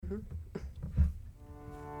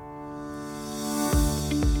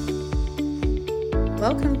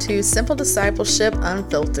Welcome to Simple Discipleship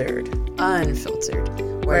Unfiltered.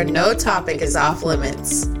 Unfiltered. Where no topic is off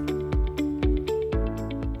limits.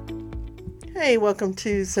 Hey, welcome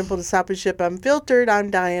to Simple Discipleship Unfiltered.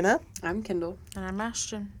 I'm Diana. I'm Kendall. And I'm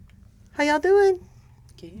Ashton. How y'all doing?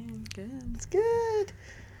 Good. It's good.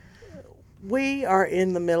 We are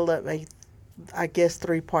in the middle of a,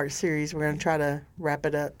 3-part series. We're going to try to wrap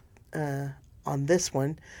it up on this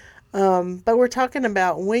one. But we're talking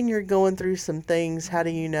about when you're going through some things, how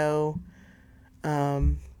do you know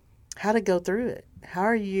how to go through it?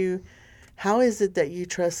 How is it that you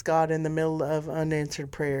trust God in the middle of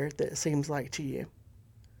unanswered prayer that seems like to you?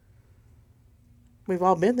 We've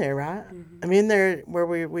all been there, right? Mm-hmm. I mean, there where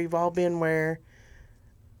we've all been where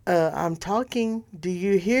I'm talking. Do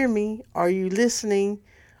you hear me? Are you listening?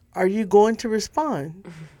 Are you going to respond?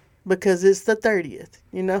 Mm-hmm. Because it's the 30th,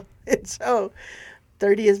 you know? And so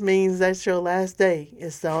 30th means that's your last day.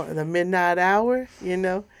 It's the midnight hour, you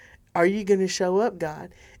know? Are you going to show up, God?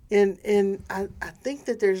 And I think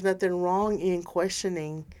that there's nothing wrong in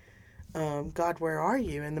questioning, God, where are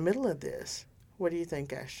you in the middle of this? What do you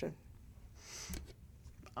think, Ashton?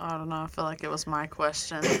 I don't know. I feel like it was my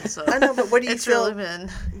question. So I know, but what do you feel? Really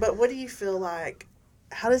been... But what do you feel like?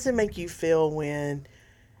 How does it make you feel when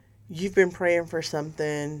you've been praying for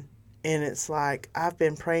something and it's like, I've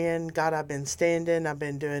been praying, God, I've been standing, I've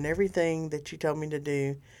been doing everything that you told me to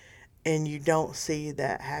do, and you don't see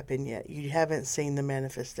that happen yet? You haven't seen the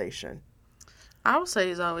manifestation. I would say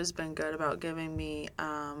he's always been good about giving me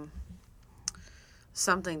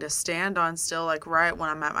something to stand on still. Like right when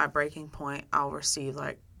I'm at my breaking point, I'll receive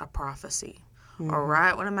like a prophecy. Mm-hmm. Or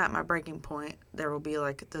right when I'm at my breaking point, there will be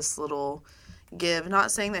like this little give. Not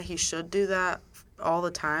saying that he should do that all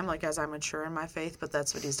the time, like as I mature in my faith, but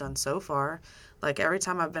that's what he's done so far. Like every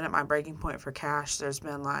time I've been at my breaking point for cash, there's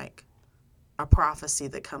been like a prophecy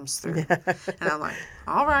that comes through. And I'm like,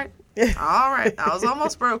 all right. I was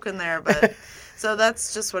almost broken there, but so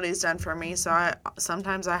that's just what he's done for me. So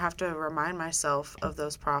sometimes I have to remind myself of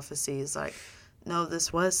those prophecies, like, no,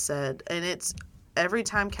 this was said. And it's every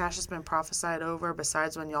time cash has been prophesied over,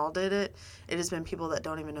 besides when y'all did it, it has been people that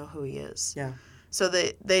don't even know who he is. Yeah. So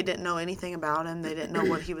they didn't know anything about him. They didn't know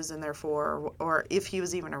what he was in there for, or if he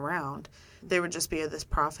was even around. They would just be this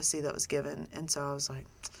prophecy that was given. And so I was like,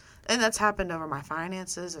 and that's happened over my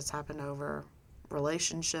finances. It's happened over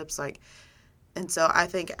relationships. And so I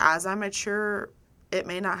think as I mature, it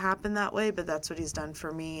may not happen that way, but that's what he's done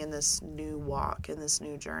for me in this new walk, in this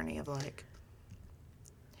new journey of like,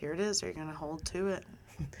 here it is. Are you going to hold to it?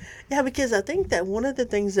 Yeah, because I think that one of the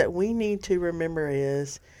things that we need to remember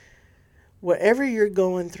is whatever you're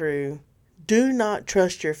going through, do not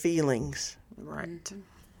trust your feelings. Right.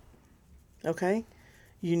 Okay?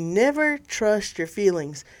 You never trust your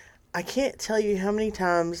feelings. I can't tell you how many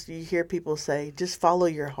times you hear people say, just follow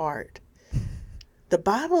your heart. The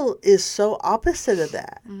Bible is so opposite of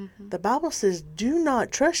that. Mm-hmm. The Bible says, do not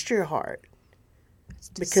trust your heart.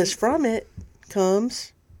 Because from it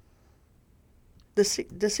comes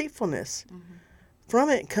deceitfulness. Mm-hmm. From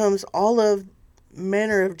it comes all of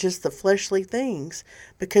manner of just the fleshly things.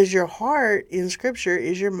 Because your heart in Scripture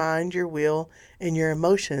is your mind, your will, and your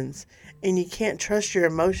emotions. And you can't trust your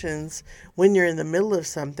emotions when you're in the middle of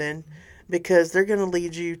something, because they're going to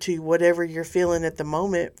lead you to whatever you're feeling at the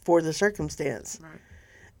moment for the circumstance. Right.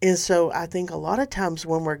 And so I think a lot of times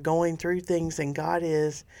when we're going through things and God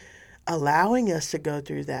is allowing us to go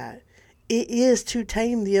through that, it is to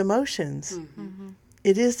tame the emotions. Mm-hmm.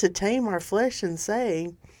 It is to tame our flesh and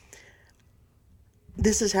say,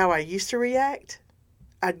 this is how I used to react.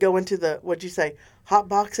 I'd go into the, what'd you say, hot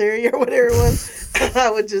box area or whatever it was. I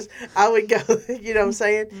would go, you know what I'm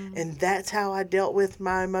saying? Mm-hmm. And that's how I dealt with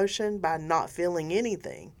my emotion, by not feeling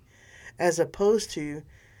anything. As opposed to,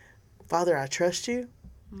 Father, I trust you.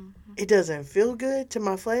 Mm-hmm. It doesn't feel good to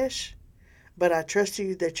my flesh, but I trust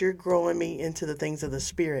you that you're growing me into the things of the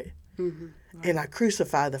Spirit. Mm-hmm. Right. And I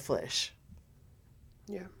crucify the flesh.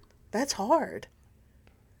 Yeah. That's hard.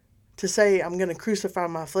 To say I'm going to crucify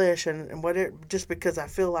my flesh and whatever, just because I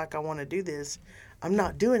feel like I want to do this. I'm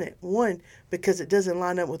not doing it. One, because it doesn't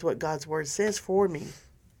line up with what God's Word says for me.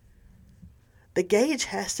 The gauge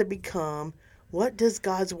has to become, what does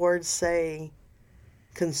God's Word say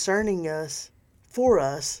concerning us, for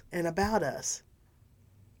us, and about us?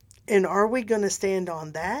 And are we going to stand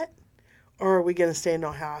on that, or are we going to stand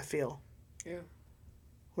on how I feel? Yeah.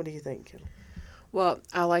 What do you think, Kim? Well,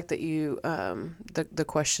 I like that you, the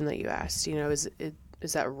question that you asked, you know, is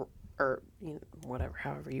that, or, you know, whatever,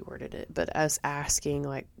 however you worded it, but us asking,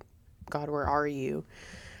 like, God, where are you?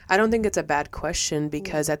 I don't think it's a bad question,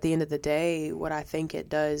 because at the end of the day, what I think it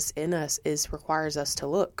does in us is requires us to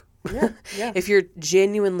look. Yeah, yeah. If you're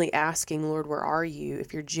genuinely asking, Lord, where are you?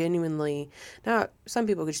 If you're genuinely, now some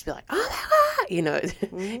people could just be like, oh my God, you know,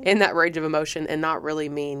 in that range of emotion, and not really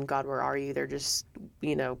mean, God, where are you? They're just,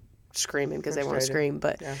 you know, screaming because they want to scream.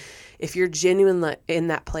 But if you're genuinely in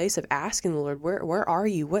that place of asking the Lord, where are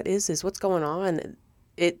you? What is this? What's going on?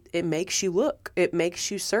 It makes you look. It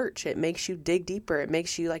makes you search. It makes you dig deeper. It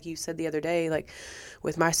makes you, like you said the other day, like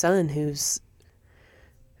with my son, who's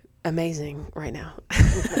amazing right now.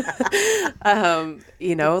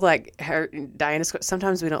 You know, like Diana's,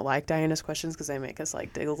 sometimes we don't like Diana's questions because they make us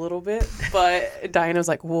like dig a little bit, but Diana's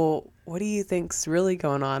like, well, what do you think's really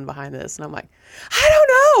going on behind this? And I'm like, I don't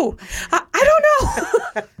know. I don't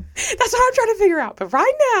know. That's what I'm trying to figure out. But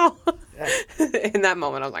right now, in that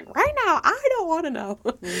moment, I was like, right now, I don't want to know.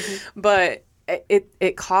 But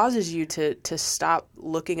it causes you to stop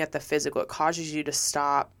looking at the physical. It causes you to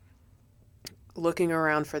stop looking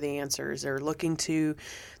around for the answers, or looking to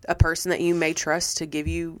a person that you may trust to give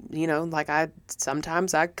you, you know, like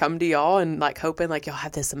sometimes I come to y'all and like hoping like y'all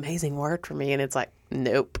have this amazing word for me, and it's like,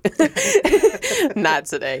 nope, not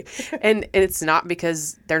today. And it's not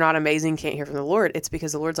because they're not amazing, can't hear from the Lord. It's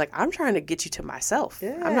because the Lord's like, I'm trying to get you to myself.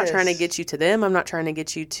 Yes. I'm not trying to get you to them. I'm not trying to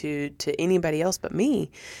get you to anybody else but me.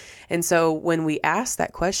 And so when we ask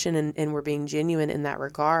that question and we're being genuine in that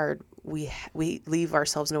regard, we leave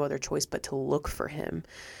ourselves no other choice but to look for him.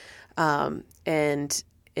 And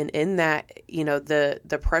in that, you know,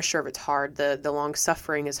 the pressure of it's hard, the long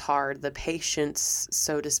suffering is hard, the patience,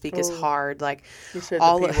 so to speak, is hard. Like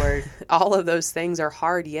all of those things are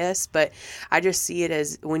hard, yes. But I just see it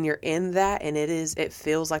as when you're in that, and it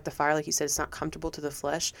feels like the fire, like you said, it's not comfortable to the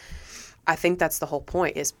flesh. I think that's the whole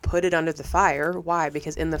point, is put it under the fire. Why?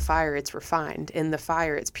 Because in the fire, it's refined. In the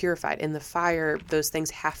fire, it's purified. In the fire, those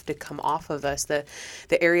things have to come off of us. The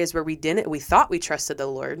areas where we thought we trusted the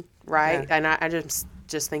Lord, right? Yeah. And I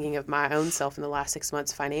just thinking of my own self in the last 6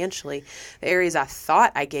 months financially, the areas I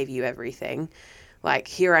thought I gave you everything. Like,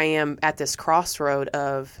 here I am at this crossroad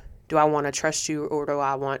of, do I want to trust you, or do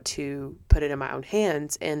I want to put it in my own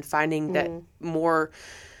hands? And finding that more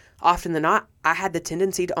often than not, I had the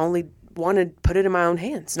tendency to only want to put it in my own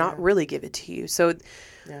hands, not really give it to you. So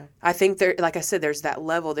I think there, like I said, there's that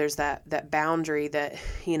level, there's that boundary that,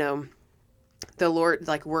 you know, the Lord,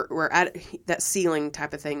 like we're at that ceiling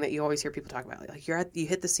type of thing that you always hear people talk about. Like you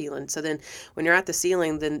hit the ceiling. So then when you're at the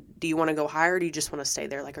ceiling, then do you want to go higher, or do you just want to stay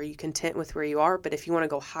there? Like, are you content with where you are? But if you want to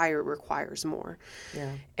go higher, it requires more.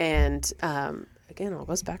 Yeah. And, again, it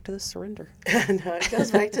goes back to the surrender. No, it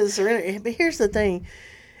goes back to the surrender. But here's the thing.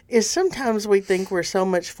 Is sometimes we think we're so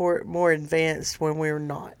much more advanced when we're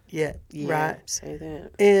not yet, right? Say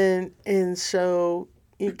that. And so,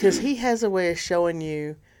 because he has a way of showing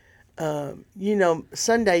you, you know,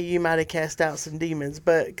 Sunday you might have cast out some demons,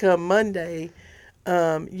 but come Monday,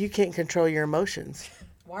 you can't control your emotions.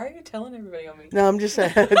 Why are you telling everybody on me? No, I'm just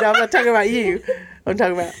saying. No, I'm not talking about you. I'm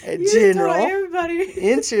talking about in general. Everybody.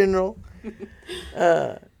 In general,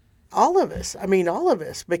 all of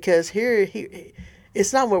us, because here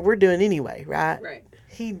it's not what we're doing anyway, right? Right.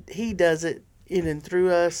 He does it in and through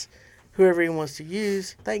us, whoever he wants to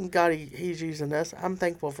use. Thank God he's using us. I'm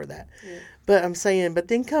thankful for that. Yeah. But I'm saying, but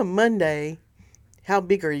then come Monday, how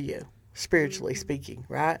big are you, spiritually speaking,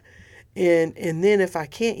 right? And then if I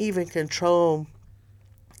can't even control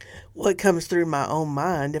what comes through my own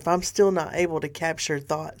mind, if I'm still not able to capture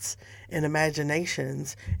thoughts and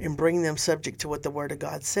imaginations and bring them subject to what the Word of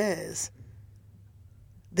God says,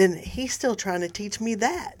 then he's still trying to teach me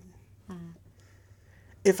that. Mm-hmm.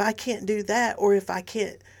 If I can't do that, or if I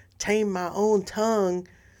can't tame my own tongue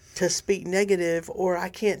to speak negative, or I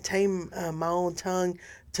can't tame my own tongue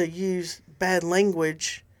to use bad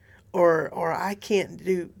language, or I can't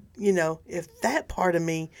do, you know, if that part of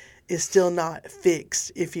me is still not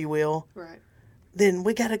fixed, if you will, right, then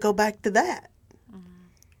we got to go back to that. Mm-hmm.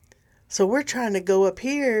 So we're trying to go up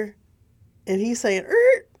here, and he's saying,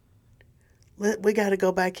 we got to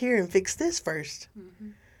go back here and fix this first. Mm-hmm.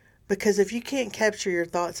 Because if you can't capture your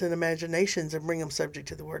thoughts and imaginations and bring them subject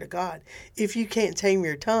to the Word of God, if you can't tame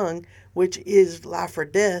your tongue, which is life or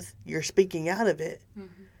death, you're speaking out of it,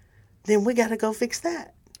 then we got to go fix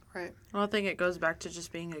that. Right. Well, I think it goes back to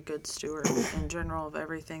just being a good steward in general of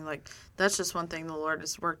everything. Like, that's just one thing the Lord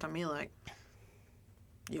has worked on me. Like,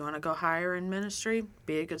 you want to go higher in ministry?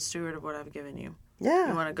 Be a good steward of what I've given you. Yeah.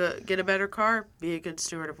 You want to go get a better car? Be a good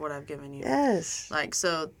steward of what I've given you. Yes. Like,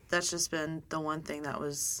 so that's just been the one thing that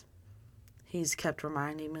he's kept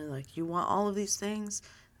reminding me, like, you want all of these things?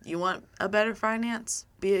 You want a better finance?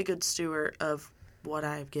 Be a good steward of what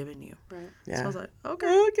I have given you. Right. Yeah. So I was like,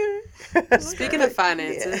 okay. Okay. Speaking of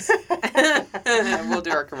finances, we'll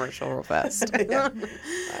do our commercial real fast.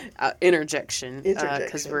 Interjection, because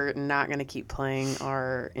Interjection. we're not going to keep playing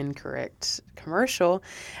our incorrect commercial.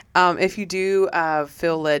 If you do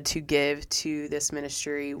feel led to give to this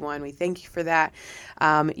ministry, one, we thank you for that.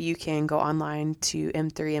 You can go online to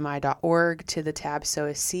m3mi.org to the tab Sow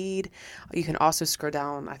a Seed. You can also scroll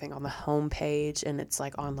down, I think, on the home page, and it's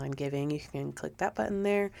like online giving. You can click that button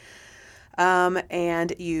there.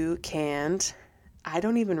 And you can, I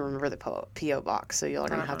don't even remember the P.O. box, so y'all are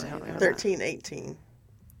going to have to help me with that. 1318.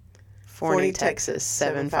 Forney, Texas,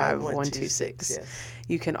 75126. Yes.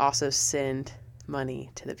 You can also send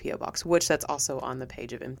money to the P.O. box, which that's also on the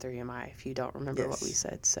page of M3MI if you don't remember what we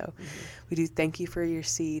said. So we do thank you for your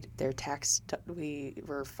seed. They're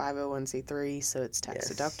we're 501c3, so it's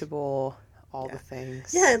tax deductible, all the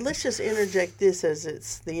things. Yeah, and let's just interject this as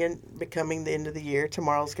it's becoming the end of the year.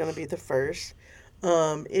 Tomorrow's going to be the 1st.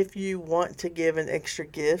 If you want to give an extra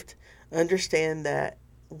gift, understand that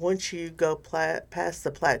once you go past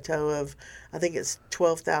the plateau of, I think it's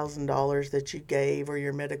 $12,000 that you gave, or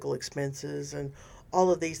your medical expenses, and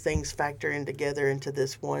all of these things factor in together into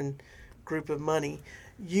this one group of money,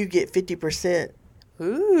 you get 50%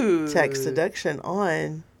 tax deduction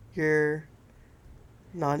on your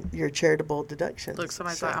charitable deductions. Look,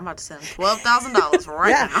 somebody's like, I'm about to send $12,000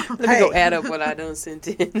 right now. Let me go add up what I done sent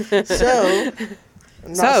in.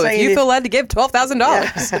 So if you feel led to give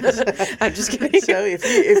 $12,000, I'm just kidding. So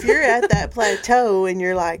if you're at that plateau and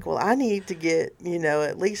you're like, well, I need to get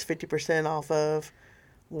at least 50% off of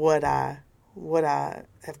what I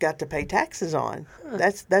have got to pay taxes on.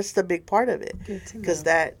 That's the big part of it, because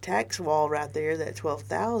that tax wall right there, that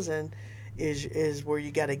 12,000, is where you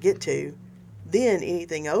got to get to. Then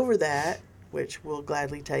anything over that, which we'll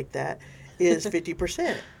gladly take that, is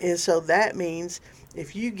 50%. And so that means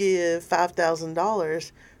if you give $5,000,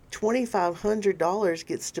 $2,500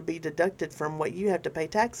 gets to be deducted from what you have to pay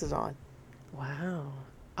taxes on. Wow.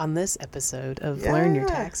 On this episode of Learn Your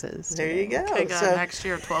Taxes. There you go. Okay, God, so next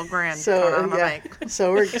year, $12,000.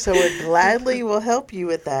 So so we're gladly will help you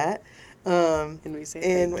with that. And we say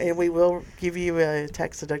and we will give you a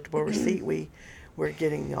tax deductible receipt. We're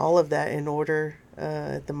getting all of that in order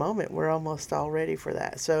at the moment. We're almost all ready for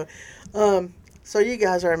that. So so you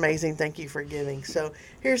guys are amazing. Thank you for giving. So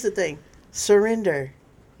here's the thing. Surrender.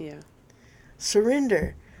 Yeah.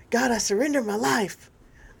 Surrender. God, I surrender my life.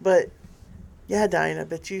 But yeah, Dinah,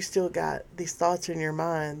 but you still got these thoughts in your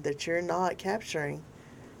mind that you're not capturing.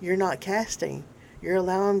 You're not casting. You're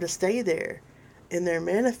allowing them to stay there. And they're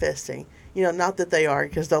manifesting. Not that they are,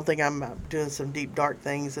 because don't think I'm doing some deep, dark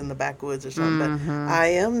things in the backwoods or something. But I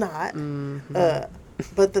am not.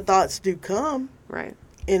 But the thoughts do come. Right.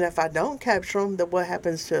 And if I don't capture them, then what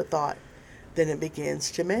happens to a thought? Then it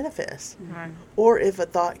begins to manifest. Right. Or if a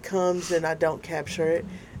thought comes and I don't capture it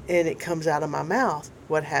and it comes out of my mouth,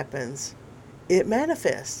 what happens? It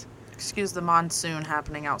manifests. Excuse the monsoon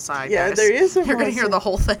happening outside, Yeah, guys. there is a You're going to hear monsoon. the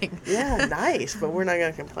whole thing. Yeah, nice. But we're not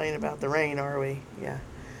going to complain about the rain, are we? Yeah.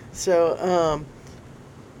 So,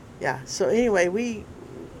 So anyway, we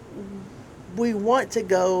want to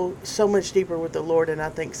go so much deeper with the Lord, and I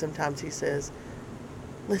think sometimes He says,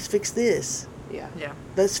 let's fix this. Yeah. Yeah.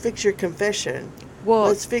 Let's fix your confession. Well,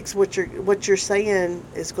 Let's fix what you're saying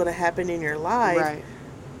is going to happen in your life. right.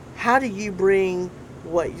 How do you bring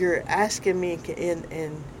what you're asking me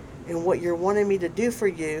and what you're wanting me to do for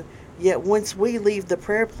you? Yet once we leave the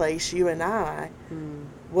prayer place, you and I,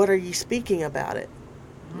 what are you speaking about it?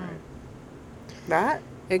 Right?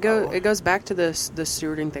 It goes back to the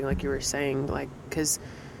stewarding thing, like you were saying, like, because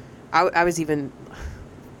I was even,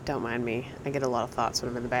 don't mind me, I get a lot of thoughts when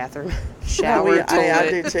I'm in the bathroom, shower, toilet. I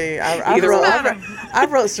do too. Either one. I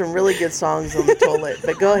wrote some really good songs on the toilet,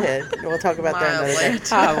 but go ahead. We'll talk about that another day.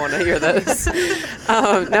 I want to hear those.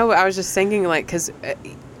 No, I was just thinking, like, because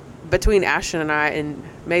between Ashton and I, and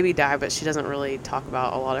maybe Di, but she doesn't really talk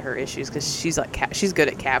about a lot of her issues because she's like she's good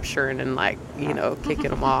at capturing and like kicking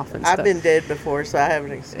them off and stuff. I've been dead before, so I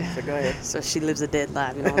haven't. So go ahead. So she lives a dead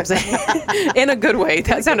life. You know what I'm saying? In a good way.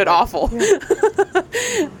 That sounded awful.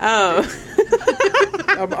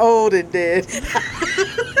 I'm old and dead.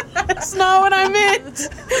 That's not what I meant.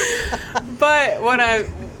 But what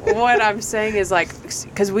I'm saying is, like,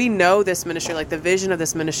 because we know this ministry, like the vision of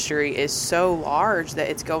this ministry is so large that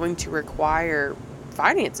it's going to require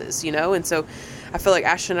finances, and so I feel like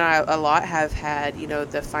Ashton and I a lot have had,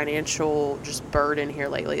 the financial just burden here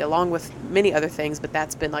lately, along with many other things, but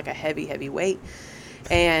that's been like a heavy weight.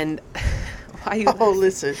 And Why you? Oh,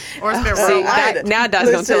 listen. Or it's been See, rolled. now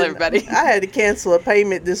Dad's gonna tell everybody. I had to cancel a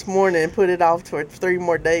payment this morning and put it off for 3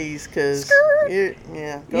 more days because, go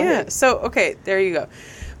ahead. So, okay, there you go.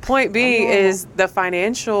 Point being is the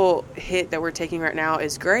financial hit that we're taking right now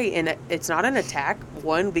is great, and it's not an attack.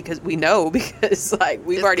 One, because we know, because like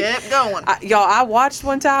we've Just already kept going. I watched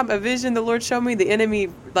one time a vision the Lord showed me. The enemy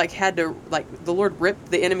had to the Lord ripped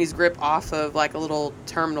the enemy's grip off of like a little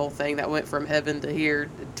terminal thing that went from heaven to here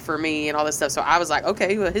for me and all this stuff. So I was like,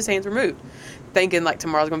 okay, well, his hands were moved, thinking like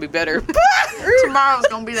tomorrow's gonna be better. Tomorrow's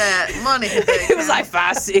gonna be that money. It was like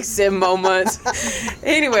 5, 6, 7 more months.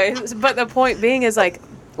 Anyway, but the point being is like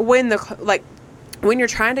when you're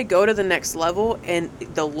trying to go to the next level, and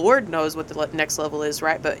the Lord knows what the next level is,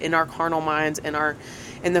 right? But in our carnal minds,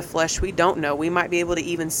 in the flesh, we don't know. We might be able to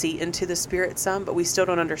even see into the spirit some, but we still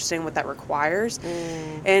don't understand what that requires.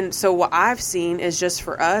 And so what I've seen is just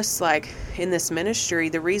for us, like in this ministry,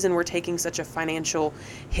 the reason we're taking such a financial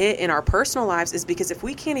hit in our personal lives is because if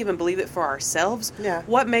we can't even believe it for ourselves,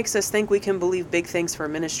 what makes us think we can believe big things for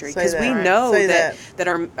ministry? Because we know that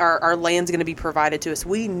our land's going to be provided to us.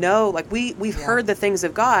 We know, like we've heard the things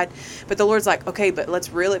of God, but the Lord's like, okay, but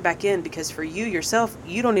let's reel it back in, because for you yourself,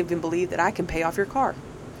 you don't even believe that I can pay off your car.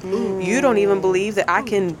 You don't even believe that I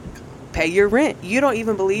can pay your rent. You don't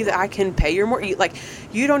even believe that I can pay your mortgage. Like,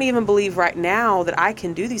 you don't even believe right now that I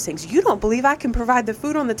can do these things. You don't believe I can provide the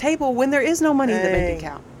food on the table when there is no money in the bank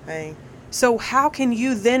account. So how can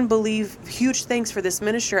you then believe huge things for this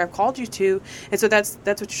ministry I've called you to? And so that's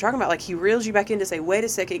what you're talking about. Like, he reels you back in to say, wait a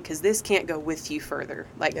second, because this can't go with you further.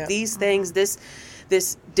 Like these things, this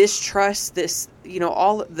distrust, this,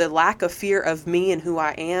 all the lack of fear of me and who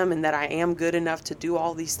I am, and that I am good enough to do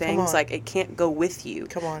all these things. Like, it can't go with you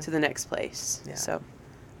to the next place. Yeah. So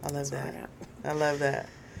I love that. I love that.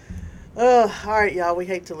 Oh, all right, y'all. We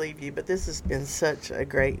hate to leave you, but this has been such a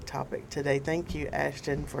great topic today. Thank you,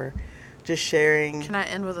 Ashton, for just sharing. Can I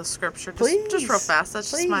end with a scripture? Please. Just real fast.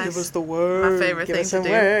 That's just Give us the word. My favorite thing to do.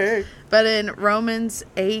 Word. But in Romans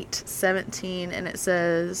 8:17, and it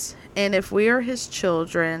says, "And if we are his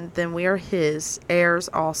children, then we are his heirs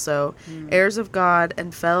also, heirs of God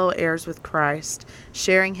and fellow heirs with Christ,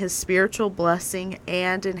 sharing his spiritual blessing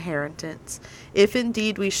and inheritance, if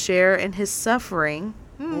indeed we share in his suffering,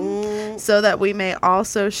 so that we may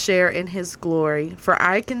also share in his glory. For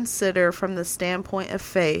I consider from the standpoint of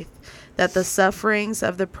faith that the sufferings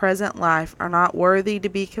of the present life are not worthy to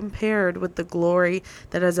be compared with the glory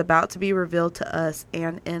that is about to be revealed to us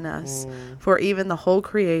and in us. For even the whole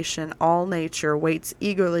creation, all nature, waits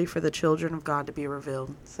eagerly for the children of God to be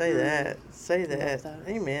revealed." Say that. Say that.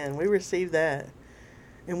 Amen. We receive that.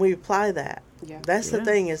 And we apply that. That's the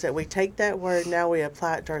thing, is that we take that word, now we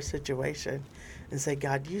apply it to our situation and say,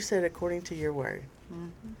 God, you said according to your word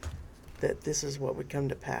that this is what would come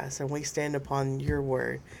to pass. And we stand upon your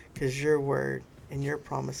word, because your word and your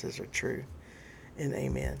promises are true. And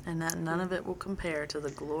amen. And that none of it will compare to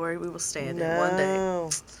the glory we will stand in one day.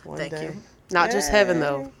 Thank you. Not just heaven,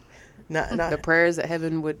 though. Not the prayers that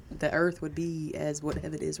the earth would be as what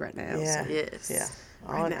heaven is right now. Yeah. So. Yes. Yeah.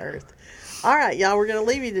 On earth. All right, y'all. We're going to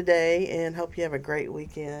leave you today and hope you have a great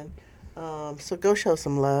weekend. So go show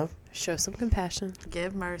some love. Show some compassion.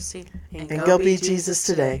 Give mercy. And go be Jesus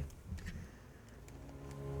today.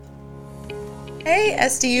 Hey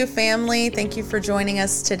SDU family, thank you for joining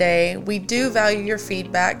us today. We do value your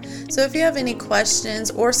feedback, so if you have any questions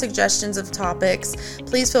or suggestions of topics,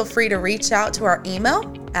 please feel free to reach out to our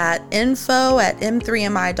email at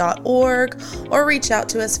info@m3mi.org or reach out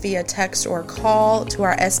to us via text or call to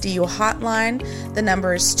our SDU hotline. The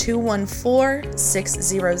number is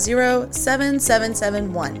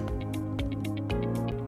 214-600-7771.